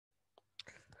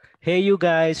Hey you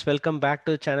guys, welcome back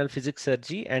to the channel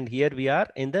PHYSICSSIRJEE, and here we are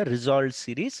in the Resolved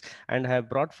series, and I have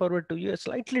brought forward to you a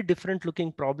slightly different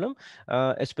looking problem,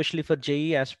 especially for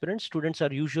JEE aspirants. Students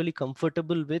are usually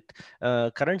comfortable with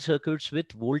current circuits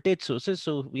with voltage sources,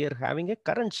 so we are having a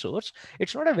current source.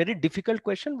 It's not a very difficult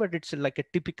question, but it's like a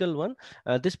typical one.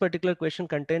 This particular question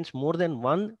contains more than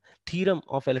one theorem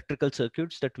of electrical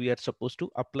circuits that we are supposed to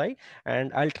apply,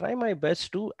 and I'll try my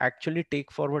best to actually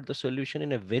take forward the solution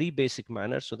in a very basic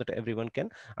manner so that everyone can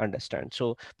understand.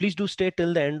 So please do stay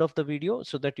till the end of the video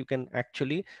so that you can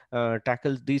actually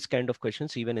tackle these kind of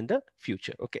questions even in the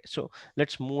future. Okay, so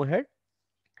let's move ahead.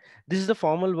 This is the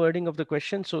formal wording of the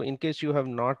question. So in case you have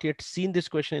not yet seen this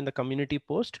question in the community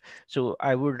post, so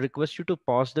I would request you to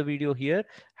pause the video here,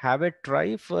 have a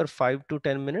try for 5 to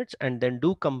 10 minutes, and then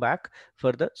do come back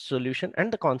for the solution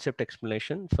and the concept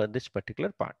explanation for this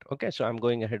particular part. Okay, so I'm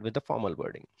going ahead with the formal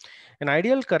wording. An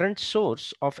ideal current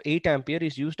source of 8 ampere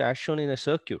is used as shown in a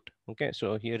circuit. Okay,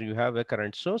 so here you have a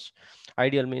current source.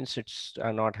 Ideal means it's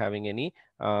not having any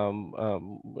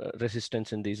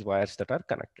resistance in these wires that are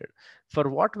connected. For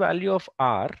what value of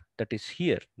R, that is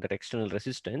here, that external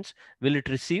resistance, will it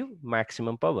receive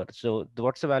maximum power? So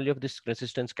what's the value of this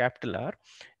resistance capital R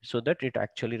so that it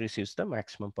actually receives the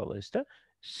maximum power is the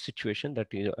situation that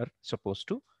you are supposed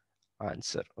to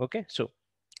answer. Okay, so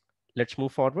let's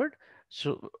move forward.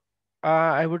 So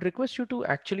I would request you to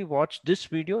actually watch this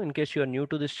video. In case you are new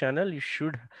to this channel, you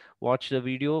should watch the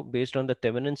video based on the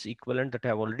Thevenin's equivalent that I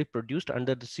have already produced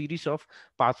under the series of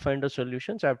Pathfinder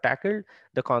solutions. I've tackled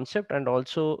the concept and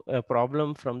also a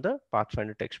problem from the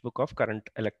Pathfinder textbook of current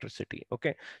electricity.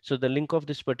 Okay, so the link of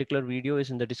this particular video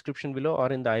is in the description below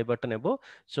or in the I button above.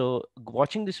 So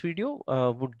watching this video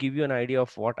would give you an idea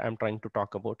of what I'm trying to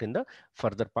talk about in the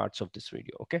further parts of this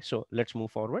video. Okay, so let's move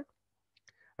forward.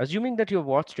 Assuming that you've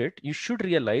watched it, you should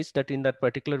realize that in that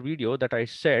particular video that I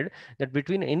said that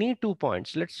between any 2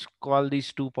 points, let's call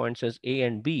these 2 points as A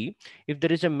and B, if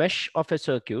there is a mesh of a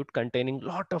circuit containing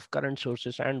lot of current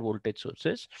sources and voltage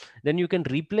sources, then you can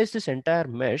replace this entire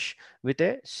mesh with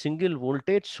a single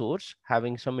voltage source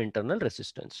having some internal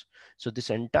resistance. So this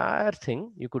entire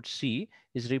thing you could see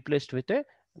is replaced with a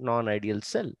non-ideal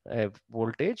cell, a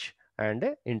voltage and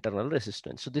a internal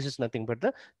resistance. So this is nothing but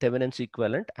the Thevenin's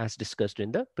equivalent as discussed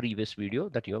in the previous video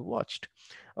that you have watched.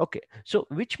 Okay, so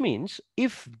which means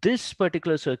if this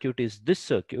particular circuit is this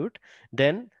circuit,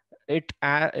 then it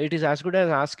is as good as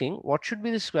asking what should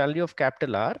be this value of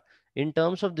capital R in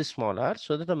terms of this small r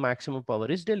so that the maximum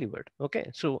power is delivered. Okay,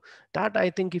 so that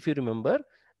I think if you remember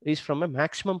is from a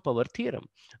maximum power theorem.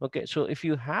 Okay, so if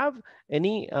you have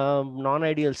any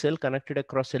non-ideal cell connected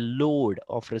across a load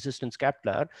of resistance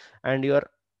capital R and you are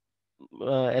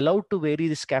allowed to vary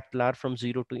this capital R from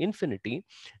 0 to infinity,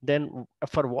 then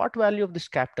for what value of this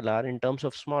capital R in terms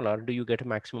of small r do you get a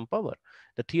maximum power?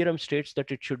 The theorem states that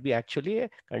it should be actually a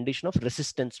condition of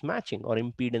resistance matching or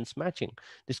impedance matching.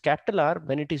 This capital R,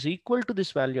 when it is equal to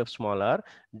this value of small r,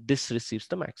 this receives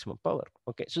the maximum power.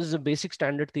 Okay, so this is a basic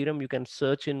standard theorem. You can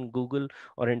search in Google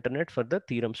or internet for the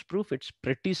theorem's proof. It's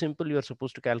pretty simple. You are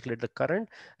supposed to calculate the current,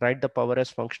 write the power as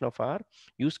function of R,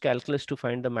 use calculus to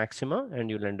find the maxima, and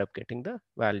you'll end up getting the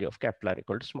value of capital R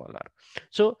equal to small r.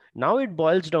 So now it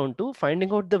boils down to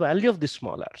finding out the value of this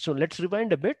small r. So let's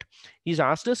rewind a bit. He's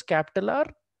asked us capital R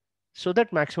so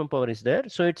that maximum power is there.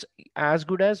 So it's as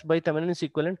good as by Thevenin's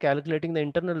equivalent calculating the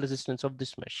internal resistance of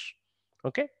this mesh.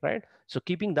 Okay, right? So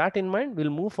keeping that in mind, we'll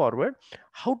move forward.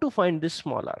 How to find this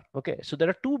small r? Okay, so there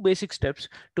are two basic steps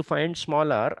to find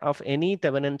small r of any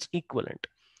Thevenin's equivalent.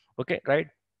 Okay, right?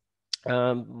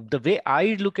 The way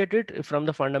I look at it from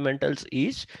the fundamentals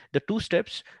is the two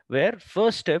steps where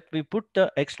first step we put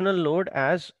the external load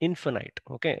as infinite.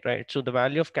 Okay, right? So the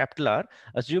value of capital R,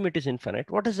 assume it is infinite.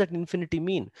 What does that infinity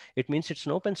mean? It means it's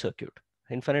an open circuit.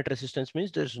 Infinite resistance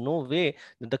means there's no way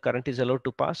that the current is allowed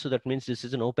to pass. So that means this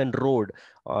is an open road.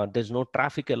 There's no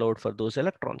traffic allowed for those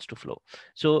electrons to flow.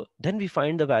 So then we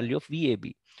find the value of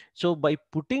VAB. So by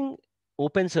putting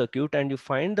open circuit and you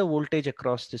find the voltage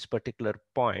across this particular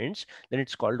points, then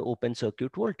it's called open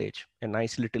circuit voltage. A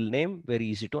nice little name, very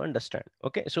easy to understand.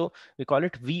 Okay, so we call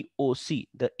it VOC.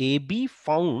 The AB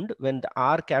found when the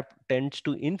R cap tends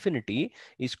to infinity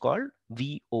is called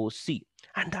VOC.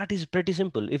 And that is pretty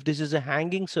simple. If this is a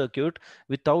hanging circuit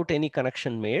without any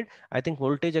connection made, I think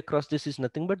voltage across this is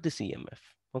nothing but this EMF.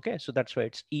 Okay, so that's why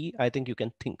it's E. I think you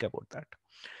can think about that.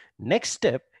 Next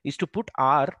step is to put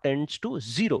R tends to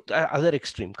 0, the other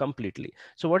extreme completely.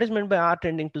 So what is meant by R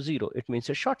tending to 0? It means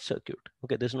a short circuit.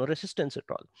 Okay, there's no resistance at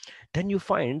all. Then you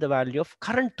find the value of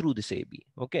current through this AB.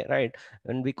 Okay, right?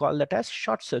 And we call that as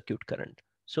short circuit current.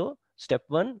 So Step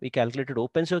 1, we calculated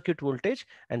open circuit voltage,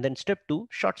 and then step 2,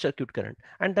 short circuit current.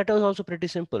 And that was also pretty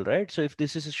simple, right? So if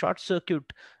this is a short circuit,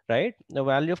 right, the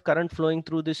value of current flowing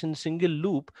through this in single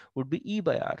loop would be E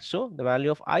by R. So the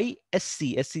value of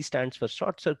ISC, SC stands for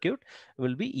short circuit,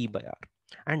 will be E by R.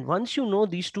 And once you know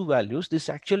these two values, this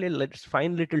actually let's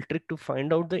find little trick to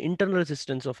find out the internal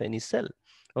resistance of any cell.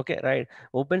 Okay, right?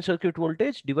 Open circuit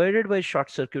voltage divided by short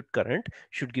circuit current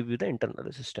should give you the internal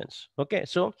resistance. Okay,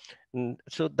 so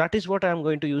so that is what I'm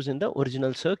going to use in the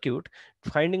original circuit,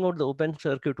 finding out the open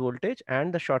circuit voltage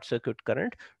and the short circuit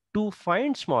current to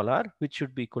find small r, which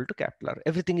should be equal to capital R.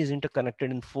 Everything is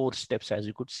interconnected in 4 steps, as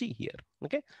you could see here.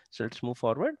 Okay, so let's move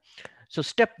forward. So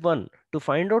step 1, to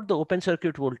find out the open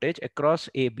circuit voltage across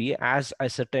AB as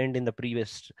ascertained in the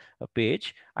previous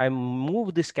page, I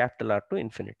move this capital R to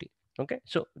infinity. Okay,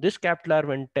 so this capital R,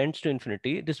 when tends to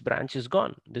infinity, this branch is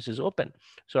gone. This is open.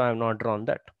 So I have not drawn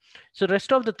that. So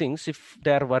rest of the things, if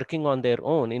they are working on their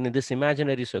own in this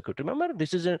imaginary circuit, remember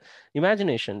this is an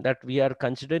imagination that we are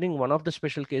considering one of the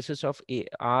special cases of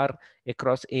R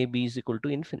across AB is equal to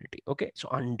infinity. Okay, so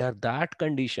under that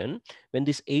condition, when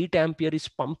this 8 ampere is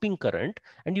pumping current,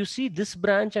 and you see this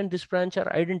branch and this branch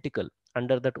are identical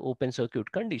under that open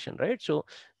circuit condition, right? So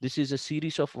this is a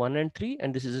series of 1 and 3,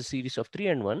 and this is a series of 3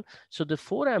 and 1. So the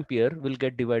 4 ampere will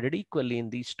get divided equally in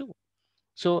these two.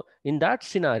 So in that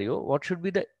scenario, what should be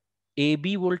the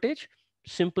AB voltage?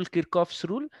 Simple Kirchhoff's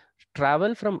rule,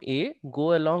 travel from A,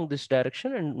 go along this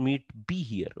direction and meet B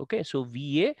here. Okay, so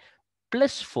VA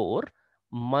plus 4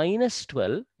 minus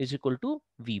 12 is equal to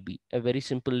VB, a very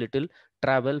simple little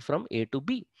travel from A to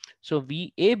B. So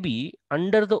VAB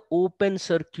under the open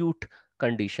circuit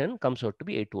condition comes out to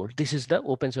be 8 volt. This is the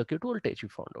open circuit voltage we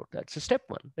found out. That's a step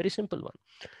 1, very simple one.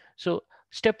 So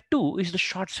step 2 is the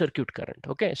short circuit current.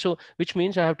 Okay, so which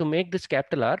means I have to make this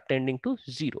capital R tending to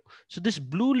 0. So this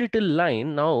blue little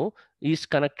line now is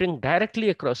connecting directly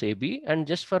across AB, and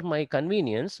just for my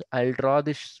convenience, I'll draw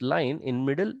this line in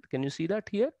middle. Can you see that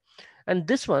here? And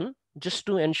this one, just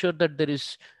to ensure that there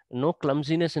is no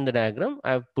clumsiness in the diagram,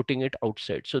 I'm putting it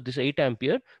outside. So this 8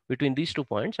 ampere between these 2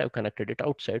 points, I've connected it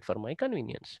outside for my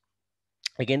convenience.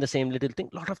 Again, the same little thing,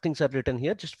 a lot of things are written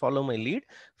here. Just follow my lead.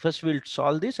 First we'll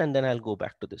solve this and then I'll go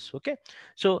back to this. Okay,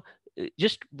 so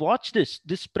just watch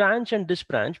this branch and this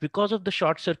branch, because of the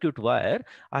short circuit wire,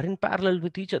 are in parallel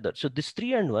with each other. So this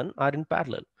 3 and 1 are in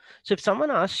parallel. So if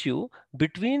someone asks you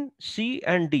between C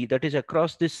and D, that is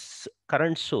across this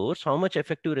current source, how much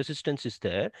effective resistance is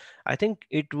there, I think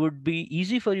it would be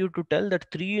easy for you to tell that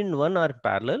 3 and 1 are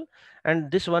parallel, and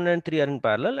this 1 and 3 are in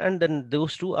parallel, and then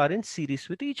those two are in series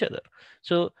with each other.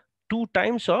 So 2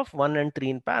 times of 1 and 3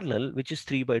 in parallel, which is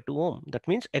 3 by 2 ohm. That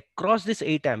means across this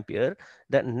 8 ampere,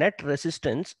 the net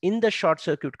resistance in the short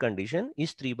circuit condition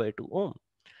is 3 by 2 ohm.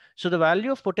 So the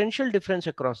value of potential difference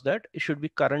across that should be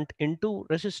current into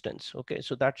resistance. Okay,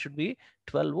 so that should be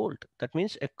 12 volt. That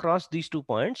means across these 2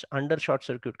 points under short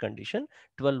circuit condition,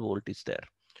 12 volt is there.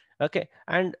 Okay,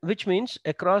 and which means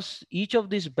across each of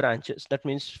these branches, that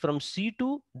means from C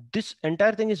to this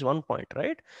entire thing is 1 point,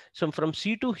 right? So from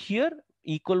C to here,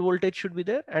 equal voltage should be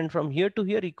there, and from here to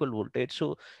here, equal voltage.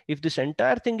 So if this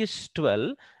entire thing is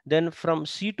 12, then from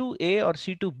C to A or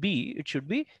C to B, it should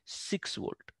be 6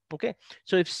 volt. Okay,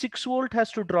 so if 6 volt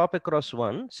has to drop across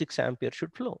 1, 6 ampere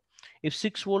should flow. If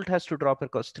 6 volt has to drop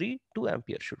across 3, 2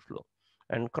 ampere should flow.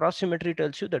 And cross symmetry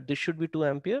tells you that this should be 2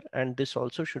 ampere and this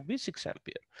also should be 6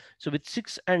 ampere. So with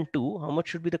 6 and 2, how much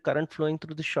should be the current flowing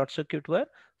through the short circuit wire?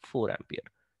 4 ampere.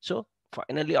 So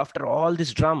finally, after all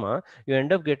this drama, you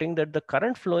end up getting that the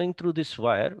current flowing through this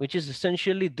wire, which is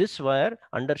essentially this wire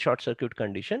under short circuit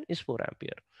condition, is 4 ampere.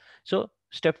 So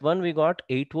step 1, we got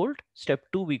 8 volt. Step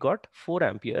 2, we got 4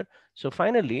 ampere. So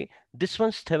finally, this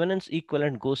one's Thevenin's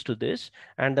equivalent goes to this,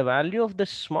 and the value of the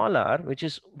small r, which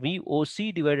is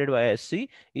VOC divided by SC,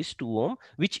 is 2 ohm,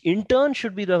 which in turn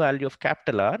should be the value of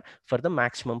capital R for the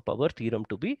maximum power theorem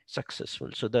to be successful.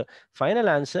 So the final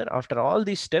answer after all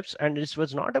these steps, and this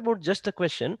was not about just the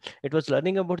question, it was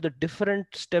learning about the different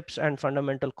steps and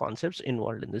fundamental concepts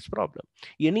involved in this problem.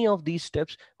 Any of these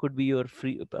steps could be your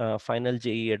free final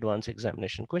JEE advanced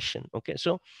examination question. Okay,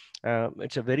 so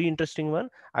it's a very interesting one.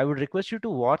 I would request you to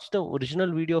watch the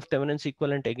original video of Thevenin's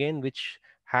equivalent again, which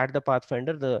had the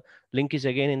pathfinder. The link is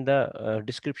again in the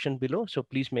description below, so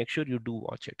please make sure you do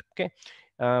watch it. Okay,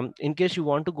 In case you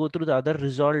want to go through the other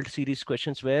resolved series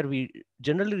questions where we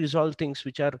generally resolve things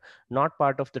which are not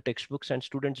part of the textbooks and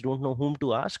students don't know whom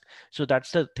to ask, so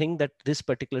that's the thing that this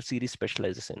particular series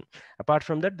specializes in. Apart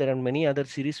from that, there are many other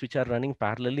series which are running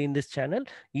parallelly in this channel.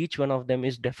 Each one of them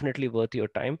is definitely worth your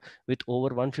time, with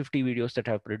over 150 videos that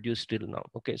I've produced till now.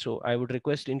 Okay, so I would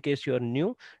request, in case you are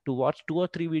new, to watch 2 or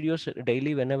 3 videos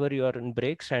daily whenever you are in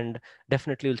breaks, and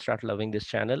definitely you'll start loving this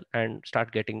channel and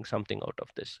start getting something out of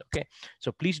this. Okay,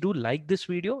 so please do like this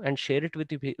video and share it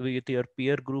with your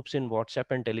peer groups in WhatsApp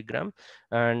and Telegram,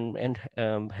 and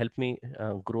help me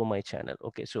grow my channel.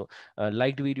 Okay, so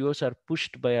liked videos are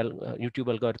pushed by YouTube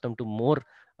algorithm to more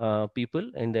people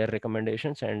in their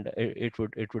recommendations, and it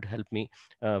would help me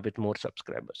with more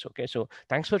subscribers. Okay, so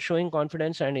thanks for showing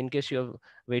confidence, and in case you have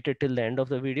waited till the end of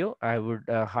the video, I would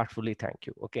heartfully thank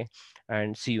you. Okay,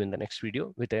 and see you in the next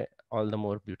video with a all the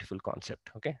more beautiful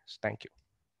concept. Okay, so thank you.